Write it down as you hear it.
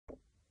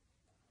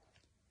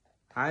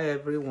Hi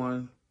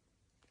everyone.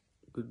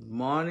 Good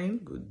morning,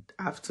 good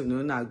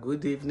afternoon, and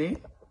good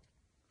evening.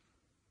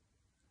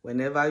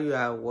 Whenever you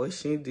are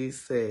watching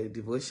this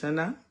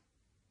devotional,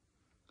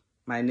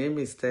 my name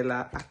is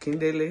Stella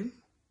Akindele.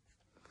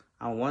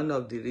 I'm one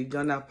of the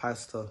regional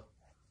pastors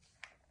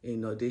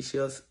in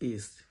Audacious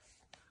East.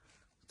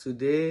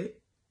 Today,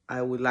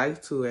 I would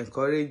like to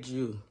encourage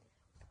you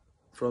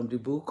from the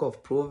book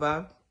of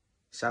Proverbs,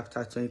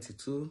 chapter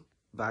 22,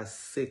 verse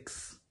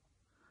 6.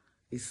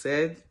 It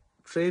said,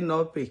 "Train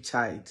up a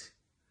child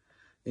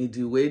in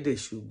the way they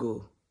should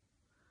go,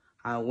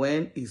 and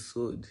when he's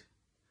old,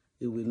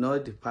 he will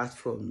not depart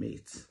from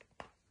it."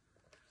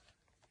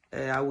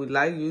 I would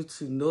like you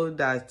to know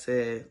that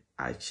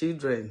our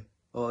children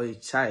or a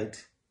child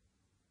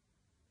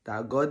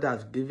that God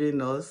has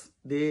given us,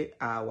 they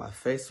are our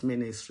first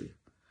ministry.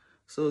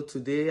 So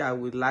today I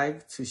would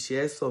like to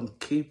share some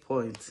key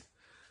points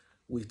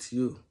with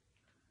you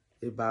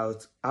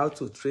about how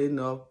to train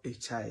up a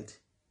child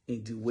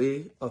in the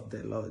way of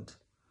the Lord.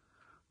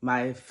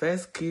 My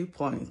first key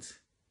point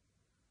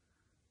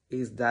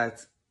is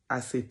that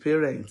as a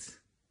parent,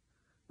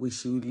 we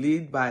should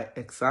lead by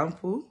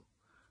example.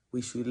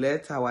 We should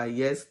let our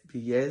yes be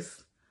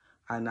yes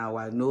and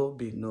our no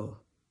be no.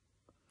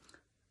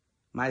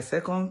 My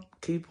second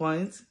key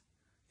point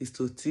is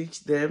to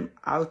teach them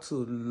how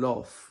to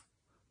love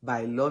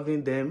by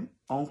loving them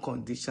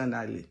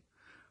unconditionally.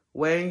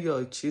 When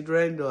your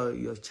children or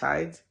your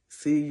child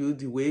see you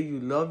the way you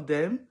love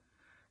them,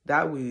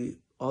 that will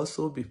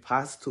also be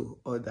passed to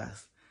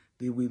others.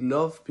 They will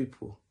love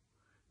people.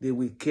 They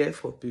will care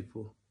for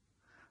people.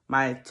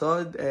 My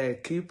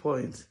third key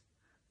point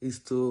is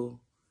to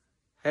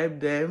help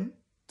them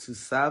to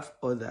serve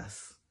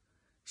others.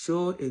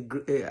 Show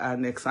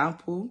an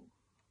example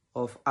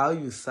of how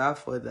you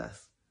serve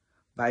others.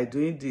 By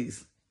doing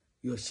this,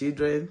 your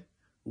children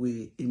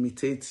will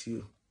imitate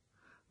you.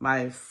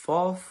 My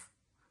fourth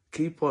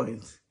key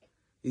point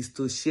is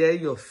to share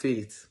your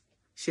faith.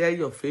 Share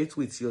your faith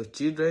with your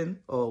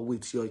children or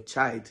with your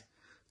child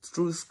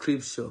through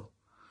scripture.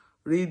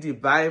 Read the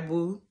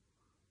Bible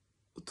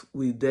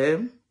with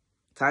them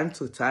time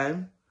to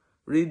time.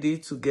 Read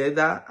it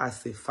together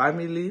as a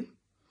family,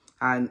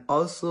 and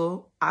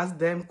also ask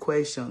them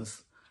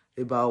questions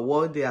about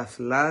what they have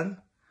learned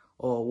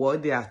or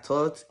what they are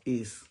taught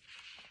is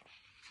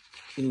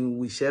in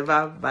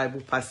whichever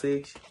Bible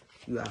passage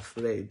you have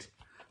read.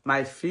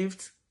 My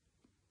fifth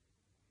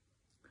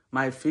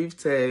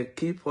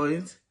key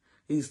point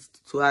is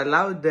to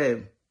allow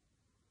them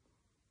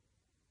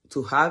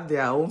to have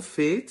their own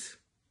faith.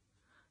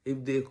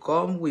 If they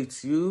come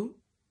with you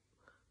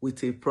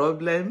with a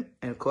problem,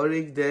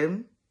 encourage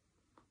them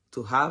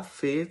to have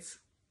faith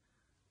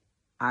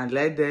and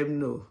let them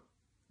know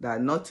that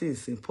nothing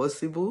is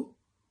impossible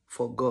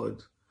for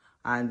God,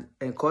 and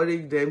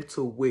encourage them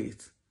to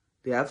wait.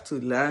 They have to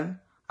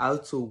learn how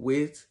to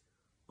wait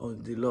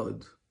on the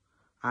Lord,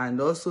 and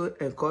also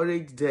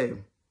encourage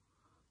them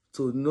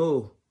to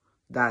know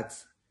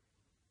that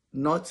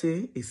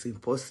nothing is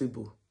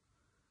impossible,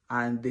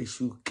 and they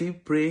should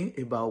keep praying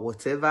about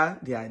whatever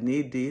their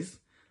need is,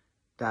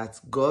 that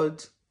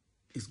God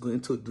is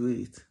going to do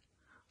it.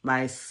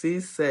 My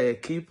sixth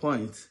key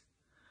point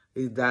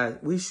is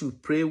that we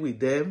should pray with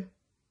them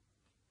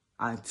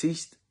and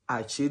teach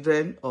our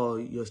children or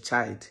your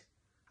child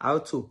how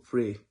to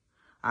pray,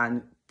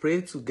 and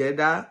pray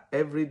together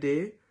every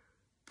day.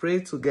 Pray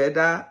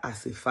together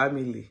as a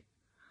family.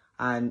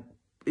 And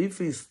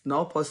if it's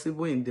not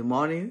possible in the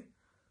morning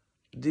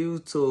due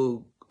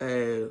to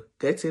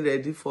getting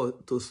ready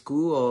to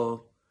school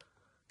or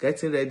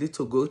getting ready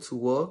to go to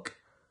work,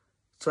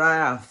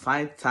 try and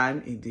find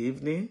time in the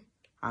evening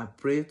and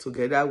pray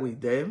together with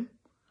them,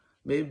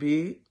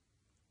 maybe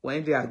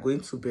when they are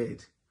going to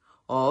bed.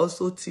 Or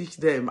also teach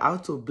them how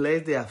to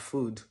bless their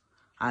food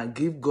and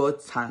give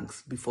God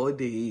thanks before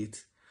they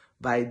eat.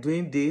 By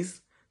doing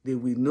this, they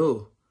will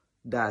know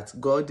that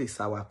God is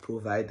our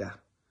provider,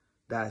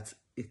 that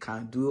He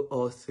can do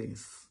all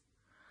things.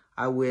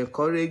 I will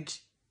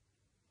encourage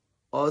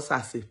us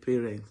as a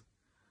parent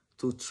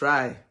to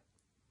try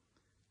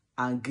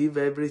and give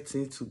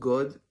everything to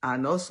God,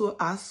 and also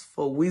ask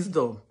for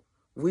wisdom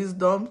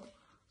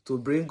to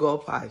bring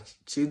up our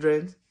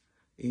children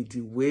in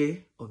the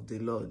way of the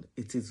Lord.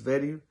 It is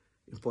very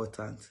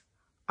important.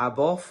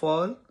 Above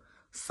all,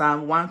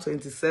 Psalm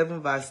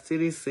 127 verse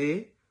 3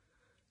 say,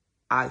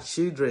 our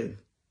children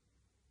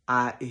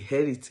are a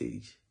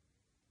heritage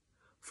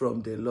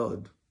from the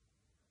Lord.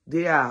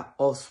 They are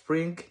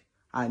offspring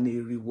and a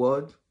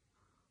reward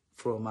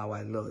from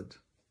our Lord.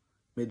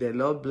 May the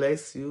Lord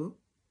bless you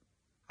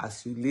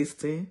as you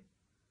listen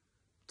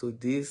to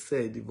this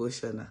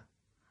devotional.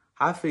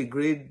 Have a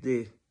great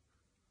day,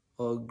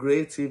 or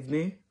great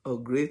evening, or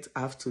great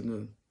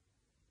afternoon.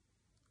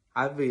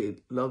 Have a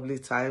lovely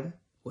time,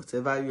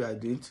 whatever you are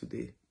doing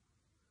today.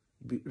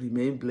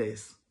 Remain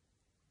blessed.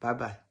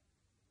 Bye-bye.